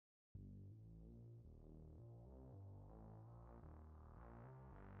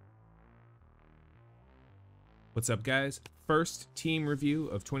What's up, guys? First team review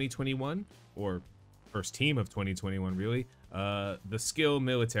of 2021, or first team of 2021, really. The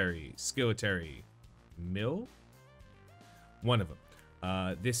Skillitary Mill? One of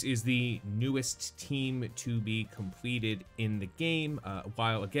them. This is the newest team to be completed in the game.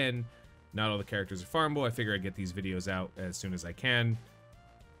 While, again, not all the characters are farmable, I figure I'd get these videos out as soon as I can.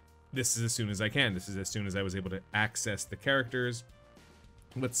 This is as soon as I can. This is as soon as I was able to access the characters.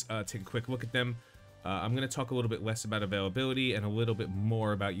 Let's take a quick look at them. I'm going to talk a little bit less about availability and a little bit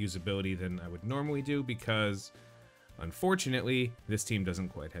more about usability than I would normally do because, unfortunately, this team doesn't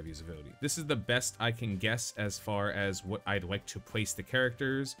quite have usability. This is the best I can guess as far as what I'd like to place the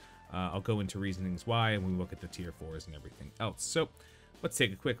characters. I'll go into reasonings why, and we look at the tier 4s and everything else. So, let's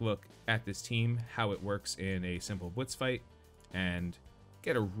take a quick look at this team, how it works in a simple blitz fight, and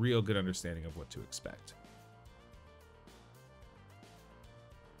get a real good understanding of what to expect.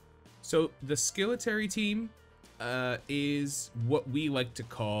 So the Skillitary team is what we like to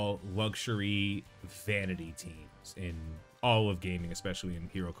call luxury vanity teams in all of gaming, especially in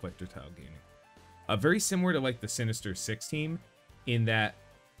hero collector style gaming. Very similar to like the Sinister Six team in that,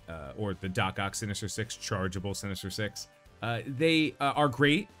 or the Doc Ock Sinister Six, chargeable Sinister Six. They are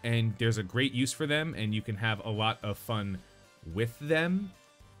great, and there's a great use for them, and you can have a lot of fun with them.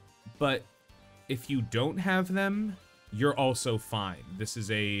 But if you don't have them, you're also fine. This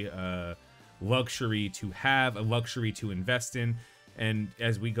is a luxury to have, a luxury to invest in, and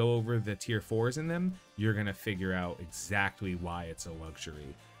as we go over the tier 4s in them, you're gonna figure out exactly why it's a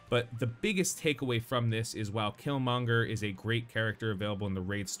luxury. But the biggest takeaway from this is while Killmonger is a great character available in the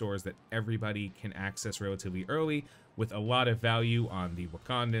raid stores that everybody can access relatively early, with a lot of value on the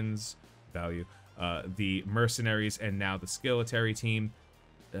Wakandans, the mercenaries, and now the Skillitary team,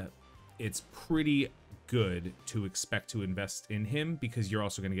 it's pretty good to expect to invest in him because you're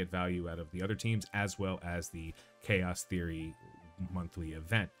also going to get value out of the other teams as well as the Chaos Theory monthly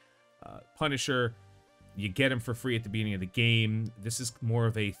event. Punisher, you get him for free at the beginning of the game. This is more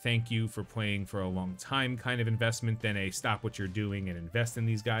of a thank you for playing for a long time kind of investment than a stop what you're doing and invest in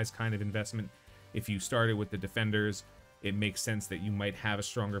these guys kind of investment. If you started with the Defenders, it makes sense that you might have a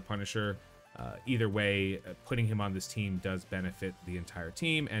stronger Punisher. Either way, putting him on this team does benefit the entire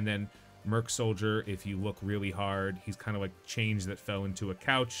team. And then Merc Soldier, if you look really hard, he's kind of like change that fell into a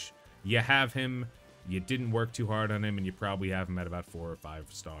couch. You have him, you didn't work too hard on him, and you probably have him at about 4 or 5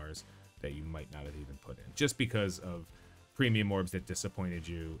 stars that you might not have even put in, just because of premium orbs that disappointed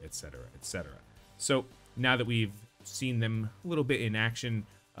you, etc., etc. So now that we've seen them a little bit in action,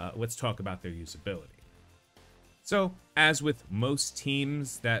 let's talk about their usability. So, as with most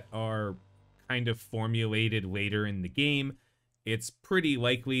teams that are kind of formulated later in the game, it's pretty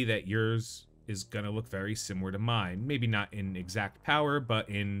likely that yours is going to look very similar to mine. Maybe not in exact power, but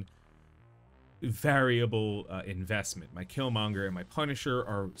in variable investment. My Killmonger and my Punisher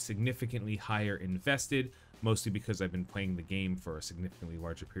are significantly higher invested, mostly because I've been playing the game for a significantly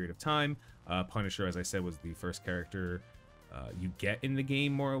larger period of time. Punisher, as I said, was the first character you get in the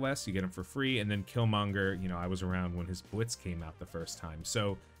game, more or less. You get him for free. And then Killmonger, you know, I was around when his Blitz came out the first time.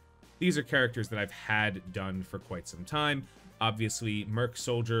 So these are characters that I've had done for quite some time. Obviously, Merc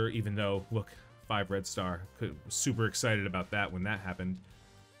Soldier, even though, look, 5 red star, super excited about that when that happened.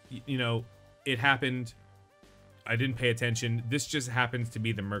 You know, it happened. I didn't pay attention. This just happens to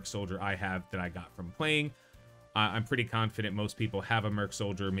be the Merc Soldier I have that I got from playing. I'm pretty confident most people have a Merc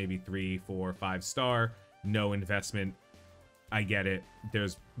Soldier, maybe 3, 4, 5 star, no investment. I get it.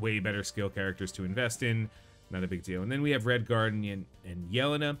 There's way better skill characters to invest in. Not a big deal. And then we have Red Guardian and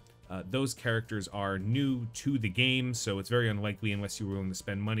Yelena. Those characters are new to the game, so it's very unlikely unless you're willing to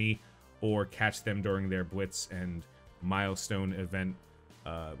spend money or catch them during their Blitz and Milestone event,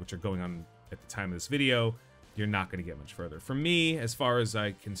 which are going on at the time of this video, you're not going to get much further. For me, as far as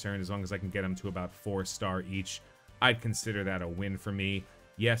I'm concerned, as long as I can get them to about 4 star each, I'd consider that a win for me.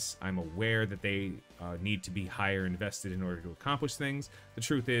 Yes, I'm aware that they need to be higher invested in order to accomplish things. The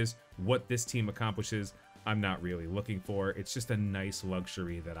truth is, what this team accomplishes, I'm not really looking for. It's just a nice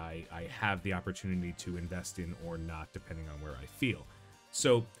luxury that I have the opportunity to invest in or not, depending on where I feel.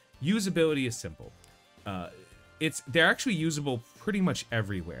 So, usability is simple. They're actually usable pretty much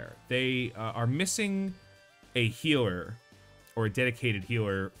everywhere. They are missing a healer or a dedicated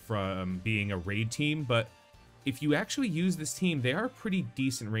healer from being a raid team, but if you actually use this team, they are a pretty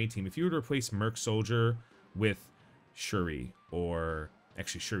decent raid team. If you were to replace Merc Soldier with Shuri, or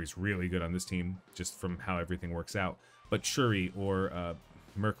actually Shuri's really good on this team, just from how everything works out, but Shuri or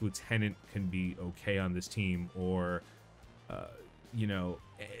Merc Lieutenant can be okay on this team, or you know,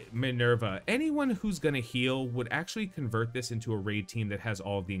 Minerva, anyone who's gonna heal would actually convert this into a raid team that has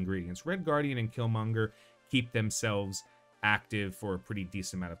all of the ingredients. Red Guardian and Killmonger keep themselves active for a pretty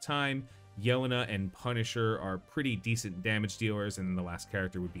decent amount of time. Yelena and Punisher are pretty decent damage dealers, and then the last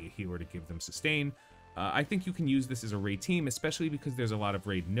character would be a healer to give them sustain. I think you can use this as a raid team, especially because there's a lot of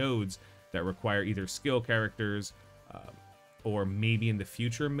raid nodes that require either skill characters or maybe in the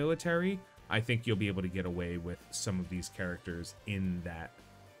future military. I think you'll be able to get away with some of these characters in that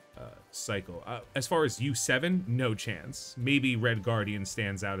cycle. As far as U7, no chance. Maybe Red Guardian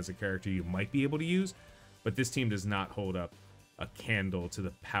stands out as a character you might be able to use, but this team does not hold up a candle to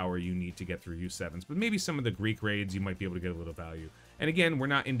the power you need to get through U7s. But maybe some of the Greek raids, you might be able to get a little value. And again, we're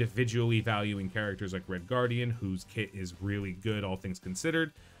not individually valuing characters like Red Guardian, whose kit is really good, all things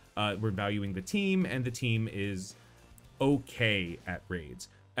considered. We're valuing the team, and the team is okay at raids.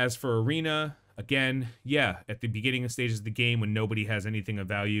 As for Arena, again, yeah, at the beginning of stages of the game when nobody has anything of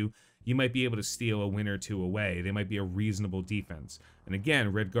value, you might be able to steal a win or two away. They might be a reasonable defense. And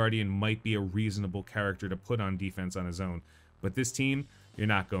again, Red Guardian might be a reasonable character to put on defense on his own. But this team, you're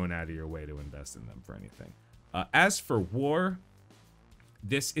not going out of your way to invest in them for anything. As for War,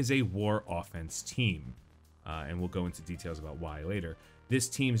 this is a War offense team. And we'll go into details about why later. This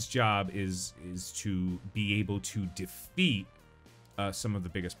team's job is to be able to defeat some of the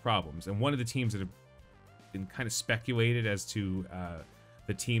biggest problems. And one of the teams that have been kind of speculated as to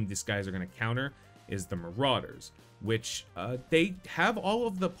the team these guys are going to counter is the Marauders, which they have all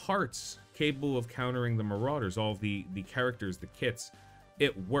of the parts capable of countering the Marauders, all of the characters, the kits.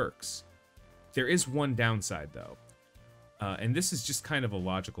 It works. There is one downside, though. And this is just kind of a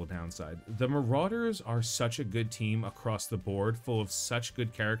logical downside. The Marauders are such a good team across the board, full of such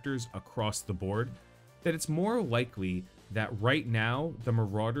good characters across the board, that it's more likely that right now, the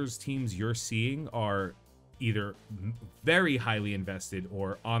Marauders teams you're seeing are either very highly invested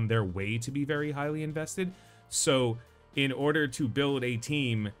or on their way to be very highly invested. So in order to build a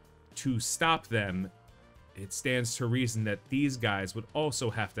team to stop them, it stands to reason that these guys would also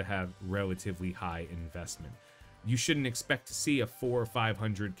have to have relatively high investment. You shouldn't expect to see a 400 or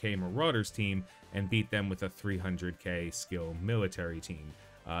 500k Marauders team and beat them with a 300k skill military team.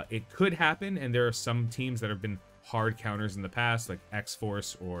 It could happen, and there are some teams that have been hard counters in the past, like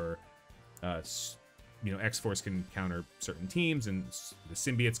X-Force or, X-Force can counter certain teams, and the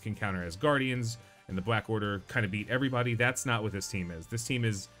Symbiotes can counter as Guardians, and the Black Order kind of beat everybody. That's not what this team is. This team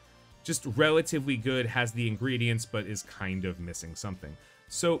is just relatively good, has the ingredients, but is kind of missing something.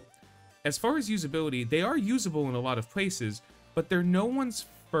 So, as far as usability, they are usable in a lot of places, but they're no one's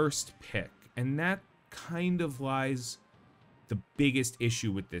first pick, and that kind of lies the biggest issue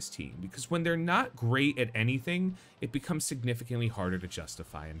with this team, because when they're not great at anything, it becomes significantly harder to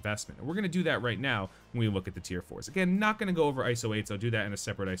justify investment. And we're going to do that right now when we look at the tier 4s. Again, not going to go over ISO 8s. I'll do that in a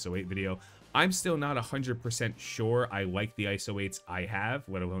separate ISO 8 video. I'm still not 100% sure I like the ISO 8s I have,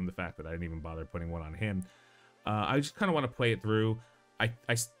 let alone the fact that I didn't even bother putting one on him. I just kind of want to play it through. I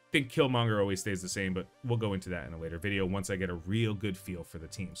think Killmonger always stays the same, but we'll go into that in a later video once I get a real good feel for the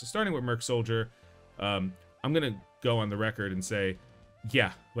team. So starting with Merc Soldier, I'm going to go on the record and say,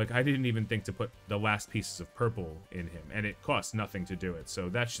 yeah, like I didn't even think to put the last pieces of purple in him, and it costs nothing to do it, so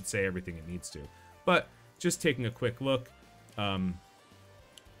that should say everything it needs to. But just taking a quick look,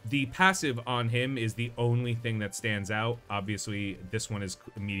 the passive on him is the only thing that stands out. Obviously, this one is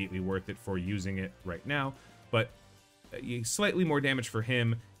immediately worth it for using it right now, but slightly more damage for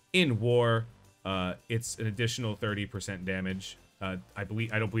him in War. It's an additional 30% damage. I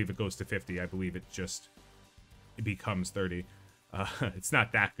don't believe it goes to 50. I believe it becomes 30. It's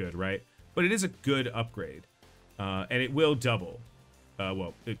not that good, right? But it is a good upgrade, and it will double.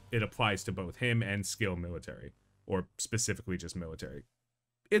 Well, it applies to both him and skill military, or specifically just military.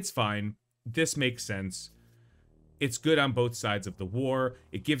 It's fine. This makes sense. It's good on both sides of the war.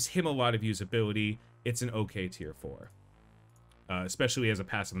 It gives him a lot of usability. It's an okay tier 4, especially as a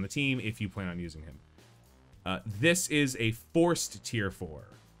passive on the team if you plan on using him. This is a forced tier 4.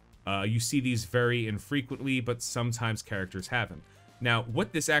 You see these very infrequently, but sometimes characters have them. Now,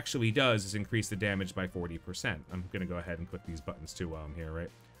 what this actually does is increase the damage by 40%. I'm going to go ahead and click these buttons too while I'm here,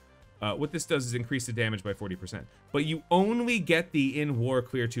 right? What this does is increase the damage by 40%. But you only get the in-war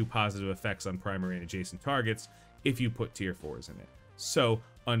clear 2 positive effects on primary and adjacent targets if you put tier 4s in it. So,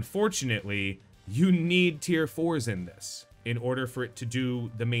 unfortunately, you need tier 4s in this in order for it to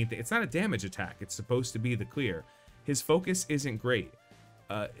do the main thing. It's not a damage attack. It's supposed to be the clear. His focus isn't great.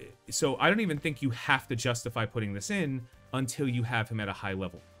 So I don't even think you have to justify putting this in until you have him at a high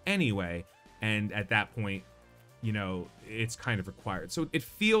level anyway. And at that point, you know, it's kind of required. So it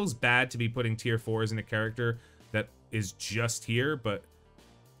feels bad to be putting tier 4s in a character that is just here, but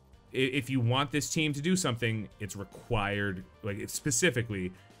if you want this team to do something, it's required, like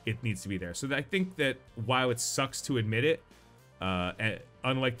specifically, it needs to be there. So I think that while it sucks to admit it,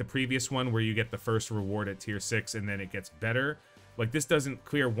 unlike the previous one where you get the first reward at tier 6 and then it gets better, like this doesn't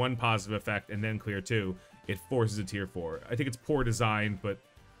clear one positive effect and then clear 2. It forces a tier 4. I think it's poor design, but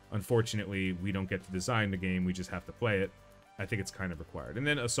unfortunately we don't get to design the game, we just have to play it. I think it's kind of required. And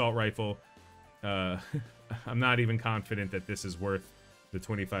then assault rifle, I'm not even confident that this is worth the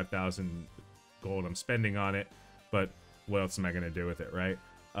 25,000 gold I'm spending on it, but what else am I going to do with it, right?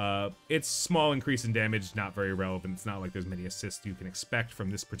 It's small increase in damage, not very relevant. It's not like there's many assists you can expect from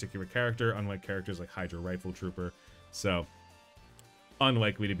this particular character, unlike characters like Hydra Rifle Trooper. So,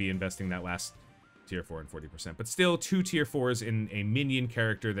 unlikely to be investing that last tier 4 and 40%. But still, 2 tier 4s in a minion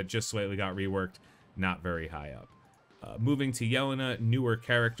character that just slightly got reworked, not very high up. Moving to Yelena, newer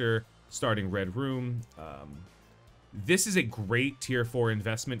character, starting Red Room. This is a great tier 4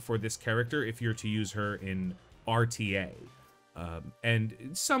 investment for this character if you're to use her in RTA.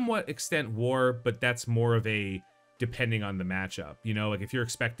 And somewhat extent war, but that's more of a depending on the matchup. You know, like if you're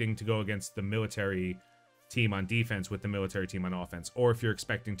expecting to go against the military team on defense with the military team on offense, or if you're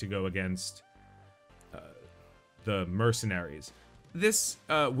expecting to go against the mercenaries, this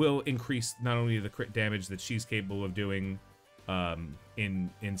will increase not only the crit damage that she's capable of doing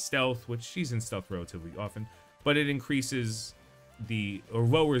in stealth, which she's in stealth relatively often, but it increases or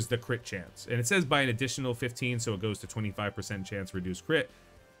lowers the crit chance. And it says by an additional 15, so it goes to 25% chance reduced crit.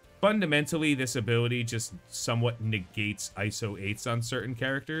 Fundamentally, this ability just somewhat negates ISO 8s on certain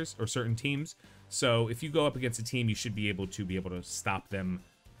characters or certain teams. So if you go up against a team, you should be able to stop them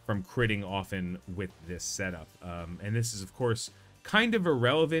from critting often with this setup. And this is, of course, kind of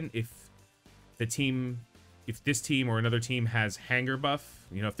irrelevant if this team or another team has hanger buff.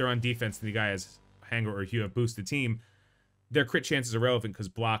 You know, if they're on defense and the guy has hanger, or if you have boosted team, their crit chances are relevant because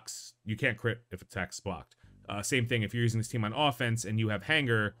blocks, you can't crit if attack's blocked. Same thing if you're using this team on offense and you have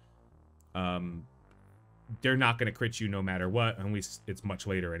hanger, they're not going to crit you no matter what, unless it's much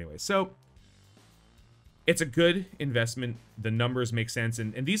later anyway. So it's a good investment. The numbers make sense,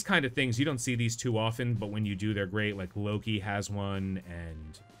 and these kind of things, you don't see these too often, but when you do, they're great. Like Loki has one,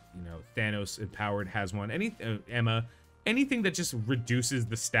 and you know, Thanos Empowered has one. Emma, anything that just reduces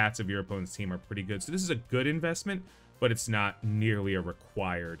the stats of your opponent's team are pretty good. So this is a good investment, but it's not nearly a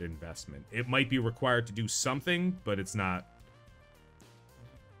required investment. It might be required to do something, but it's not.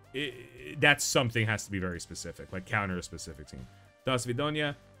 That something has to be very specific, like counter a specific team. Das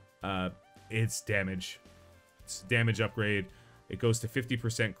Vidonia, it's damage. It's damage upgrade. It goes to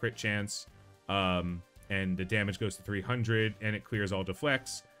 50% crit chance, and the damage goes to 300, and it clears all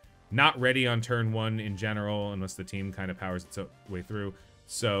deflects. Not ready on turn 1 in general, unless the team kind of powers its way through.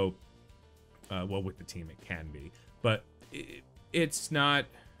 So, well, with the team it can be. But it's not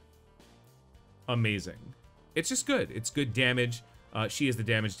amazing. It's just good. It's good damage. She is the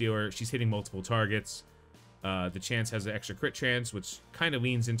damage dealer. She's hitting multiple targets. The chance has an extra crit chance, which kind of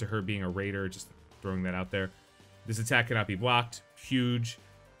leans into her being a raider, just throwing that out there. This attack cannot be blocked. Huge.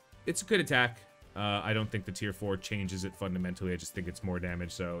 It's a good attack. I don't think the tier 4 changes it fundamentally. I just think it's more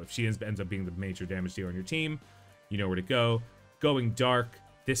damage. So if she ends up being the major damage dealer on your team, you know where to go. Going dark.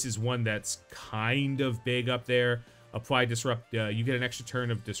 This is one that's kind of big up there. Apply disrupt. You get an extra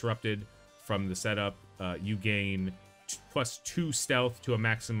turn of disrupted from the setup. You gain +2 stealth to a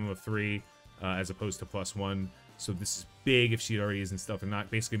maximum of 3, as opposed to +1. So this is big if she already is in stealth or not.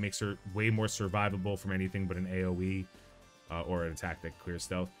 Basically makes her way more survivable from anything but an AoE or an attack that clears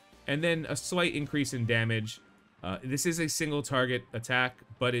stealth. And then a slight increase in damage. This is a single target attack,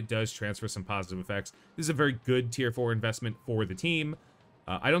 but it does transfer some positive effects. This is a very good tier 4 investment for the team.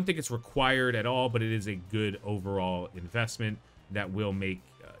 I don't think it's required at all, but it is a good overall investment that will make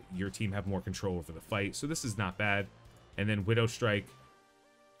your team have more control over the fight. So this is not bad. And then Widow Strike.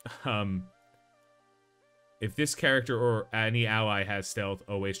 If this character or any ally has stealth,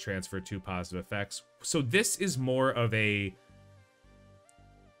 always transfer 2 positive effects. So this is more of a,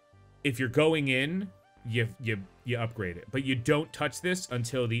 if you're going in, you upgrade it, but you don't touch this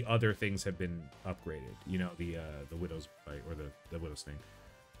until the other things have been upgraded. You know, the Widow's Bite or the Widow's thing.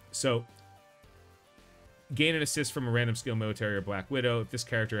 So gain an assist from a random skill military or Black Widow. If this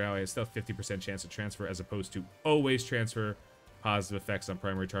character or ally has stealth, 50% chance to transfer, as opposed to always transfer positive effects on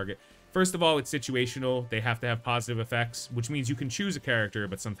primary target. First of all, it's situational. They have to have positive effects, which means you can choose a character,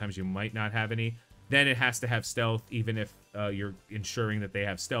 but sometimes you might not have any. Then it has to have stealth, even if you're ensuring that they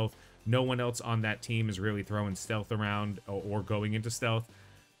have stealth. No one else on that team is really throwing stealth around or going into stealth.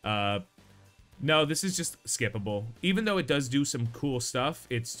 No, this is just skippable. Even though it does do some cool stuff,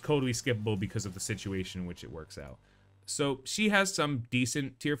 it's totally skippable because of the situation in which it works out. So she has some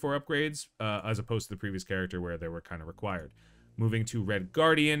decent tier 4 upgrades, as opposed to the previous character where they were kind of required. Moving to Red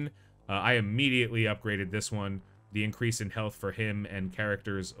Guardian, I immediately upgraded this one. The increase in health for him and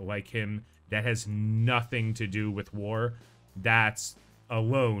characters like him, that has nothing to do with war. That's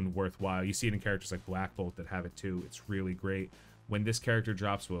alone worthwhile. You see it in characters like Black Bolt that have it too. It's really great. When this character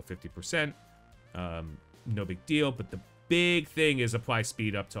drops below 50%, no big deal. But the big thing is apply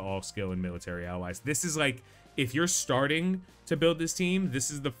speed up to all skill and military allies. This is like, if you're starting to build this team,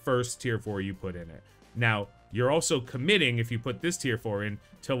 this is the first tier 4 you put in it. Now, you're also committing, if you put this tier 4 in,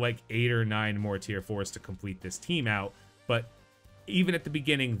 to like 8 or 9 more tier 4s to complete this team out. But even at the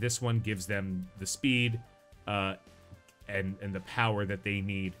beginning, this one gives them the speed and the power that they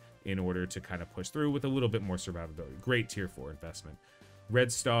need in order to kind of push through with a little bit more survivability. Great tier 4 investment.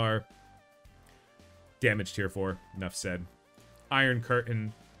 Red Star, damage tier 4, enough said. Iron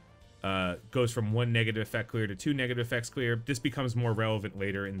Curtain goes from 1 negative effect clear to 2 negative effects clear. This becomes more relevant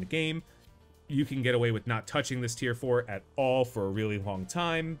later in the game. You can get away with not touching this tier 4 at all for a really long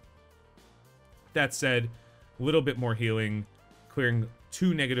time. That said, a little bit more healing, clearing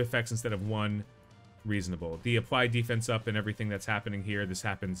 2 negative effects instead of 1, reasonable. The applied defense up and everything that's happening here, this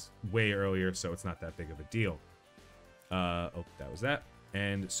happens way earlier, so it's not that big of a deal. Oh, that was that.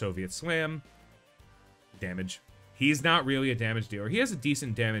 And Soviet Slam, damage. He's not really a damage dealer. He has a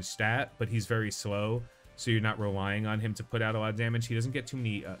decent damage stat, but he's very slow, so you're not relying on him to put out a lot of damage. He doesn't get too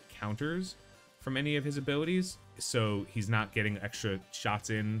many counters from any of his abilities, so he's not getting extra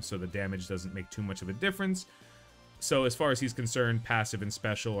shots in, so the damage doesn't make too much of a difference. So as far as he's concerned, passive and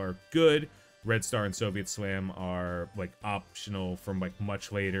special are good. Red Star and Soviet Slam are like optional from like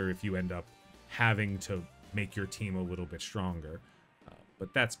much later if you end up having to make your team a little bit stronger.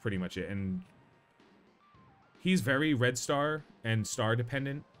 But that's pretty much it. And he's very Red Star and Star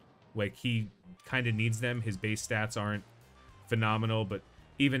dependent. Like, he kind of needs them. His base stats aren't phenomenal, but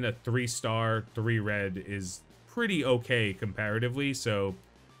even a 3-star, 3 red is pretty okay comparatively. So,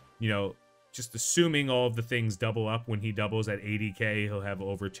 you know, just assuming all of the things double up, when he doubles at 80k, he'll have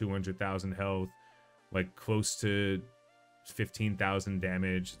over 200,000 health, like close to 15,000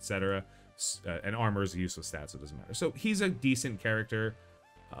 damage, etc. And armor is a useless stat, so it doesn't matter. So he's a decent character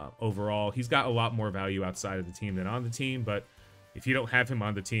overall. He's got a lot more value outside of the team than on the team, but if you don't have him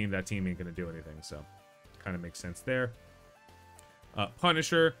on the team, that team ain't going to do anything. So kind of makes sense there.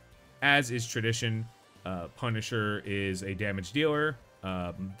 Punisher, as is tradition, Punisher is a damage dealer.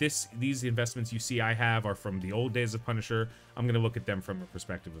 These investments you see I have are from the old days of Punisher. I'm going to look at them from a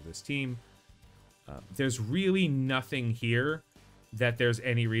perspective of this team. There's really nothing here that there's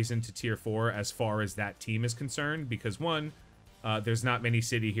any reason to tier 4 as far as that team is concerned, because 1, there's not many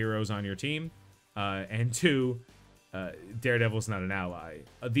city heroes on your team, and 2, Daredevil's not an ally.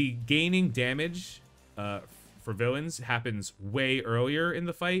 The gaining damage for villains happens way earlier in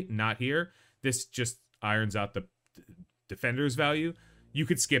the fight, not here. This just irons out the defender's value. You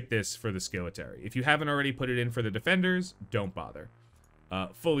could skip this for the skilletary. If you haven't already put it in for the defenders, don't bother.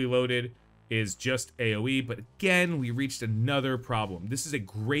 Fully loaded is just AoE, but again, we reached another problem. This is a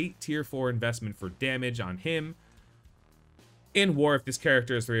great tier 4 investment for damage on him. In war, if this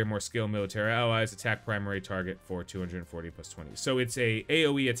character has 3 or more skill military allies, attack primary target for 240 plus 20. So it's a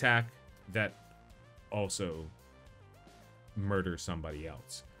AoE attack that also murders somebody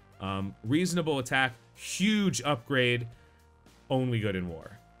else. Reasonable attack, huge upgrade, only good in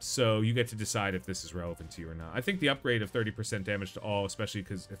war. So you get to decide if this is relevant to you or not. I think the upgrade of 30% damage to all, especially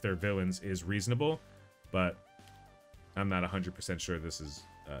because if they're villains, is reasonable, but I'm not 100% sure this is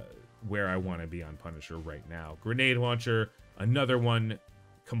where I want to be on Punisher right now. Grenade launcher, another one,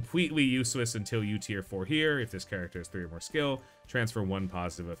 completely useless until you tier 4 here. If this character has 3 or more skill, transfer 1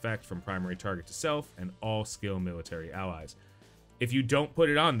 positive effect from primary target to self and all skill military allies. If you don't put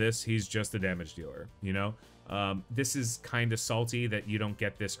it on this, he's just a damage dealer, you know? This is kind of salty that you don't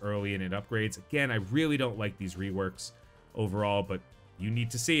get this early and it upgrades. Again, I really don't like these reworks overall, but you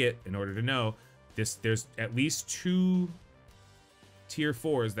need to see it in order to know. There's at least 2 tier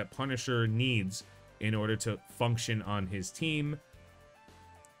 4s that Punisher needs in order to function on his team.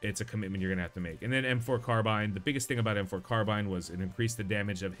 It's a commitment you're going to have to make. And then M4 Carbine. The biggest thing about M4 Carbine was it increased the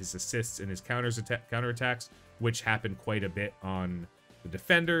damage of his assists and his counterattacks, which happened quite a bit on the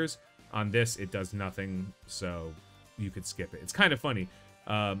defenders. On this, it does nothing, so you could skip it. It's kind of funny.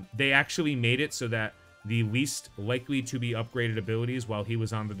 They actually made it so that the least likely to be upgraded abilities while he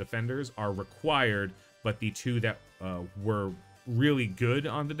was on the defenders are required, but the 2 that were really good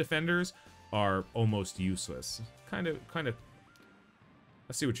on the defenders are almost useless. Kind of.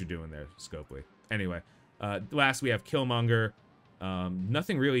 I see what you're doing there, Scopely. Anyway, last we have Killmonger.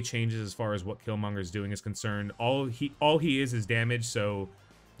 Nothing really changes as far as what Killmonger's doing is concerned. All he is damage, so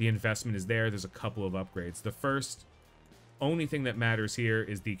the investment is there. There's a couple of upgrades. The first only thing that matters here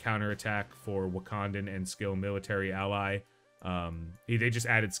is the counterattack for Wakandan and skill military ally. They just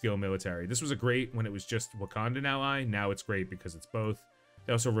added skill military. This was a great when it was just Wakandan ally. Now it's great because it's both.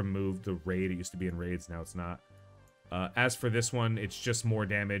 They also removed the raid. It used to be in raids. Now it's not. As for this one, it's just more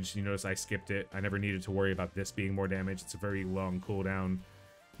damage. You notice I skipped it. I never needed to worry about this being more damage. It's a very long cooldown.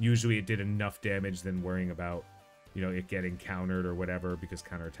 Usually it did enough damage than worrying about, you know, it getting countered or whatever, because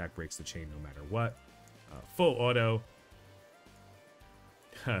counterattack breaks the chain no matter what. Full auto.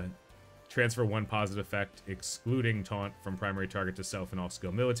 Transfer 1 positive effect, excluding taunt from primary target to self and all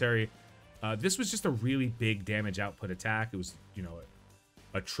skill military. This was just a really big damage output attack. It was, you know,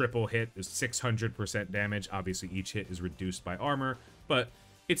 a triple hit. It was 600% damage. Obviously, each hit is reduced by armor, but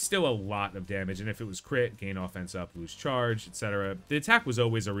it's still a lot of damage. And if it was crit, gain offense up, lose charge, etc. The attack was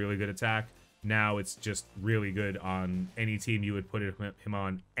always a really good attack. Now it's just really good on any team you would put him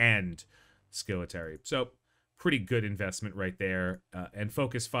on, and skilletary. So pretty good investment right there. And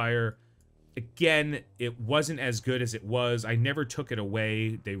focus fire, again, it wasn't as good as it was. I never took it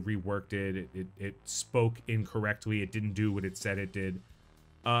away. They reworked it. It spoke incorrectly. It didn't do what it said it did.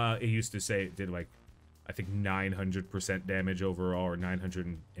 It used to say it did, like, I think 900% damage overall, or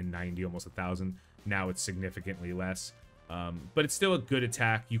 990, almost 1,000. Now it's significantly less. But it's still a good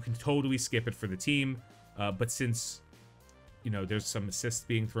attack. You can totally skip it for the team. But since, you know, there's some assists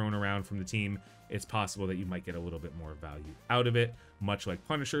being thrown around from the team, it's possible that you might get a little bit more value out of it. Much like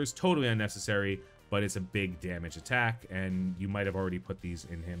Punisher's, totally unnecessary, but it's a big damage attack, and you might have already put these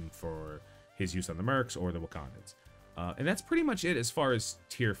in him for his use on the Mercs or the Wakandans. And that's pretty much it as far as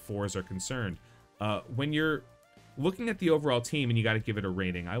tier 4s are concerned. When you're looking at the overall team and you got to give it a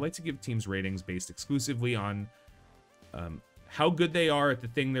rating, I like to give teams ratings based exclusively on how good they are at the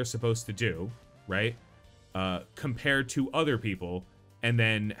thing they're supposed to do, right? Compared to other people, and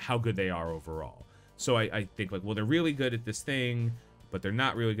then how good they are overall. So I think, like, well, they're really good at this thing, but they're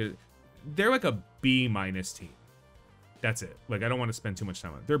not really good. They're like a B- team. That's it. Like, I don't want to spend too much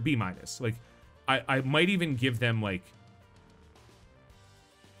time on it. They're B-. Like, I might even give them, like,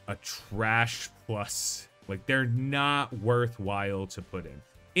 a trash plus. Like, they're not worthwhile to put in.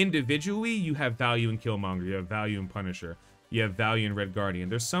 Individually, you have value in Killmonger, you have value in Punisher, you have value in Red Guardian.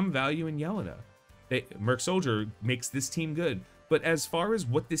 There's some value in Yelena. Merc Soldier makes this team good. But as far as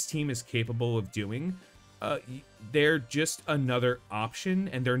what this team is capable of doing, they're just another option,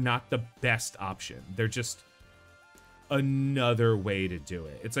 and they're not the best option. They're just another way to do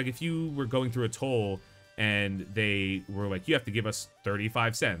it. It's like if you were going through a toll and they were like, you have to give us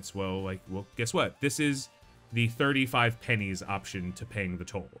 35 cents. Well, guess what? This is the 35 pennies option to paying the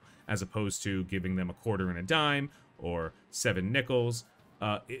toll, as opposed to giving them a quarter and a dime or 7 nickels.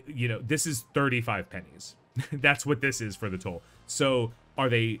 You know, this is 35 pennies. That's what this is for the toll. So are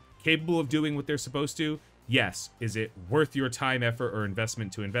they capable of doing what they're supposed to? Yes. Is it worth your time, effort, or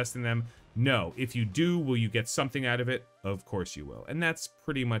investment to invest in them? No. If you do, will you get something out of it? Of course you will. And that's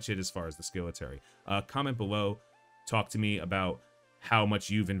pretty much it as far as the skilletary. Comment below. Talk to me about how much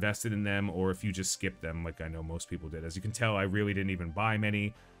you've invested in them, or if you just skipped them like I know most people did. As you can tell, I really didn't even buy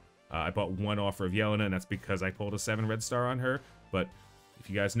many. I bought one offer of Yelena, and that's because I pulled a 7 red star on her. But if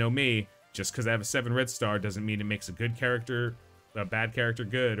you guys know me, just because I have a 7 red star doesn't mean it makes a good character, a bad character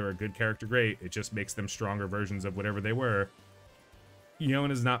good, or a good character great. It just makes them stronger versions of whatever they were.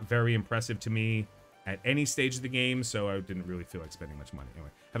 Yelena is not very impressive to me at any stage of the game, so I didn't really feel like spending much money.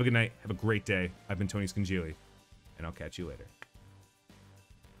 Anyway, have a good night. Have a great day. I've been Tony Scungili, and I'll catch you later.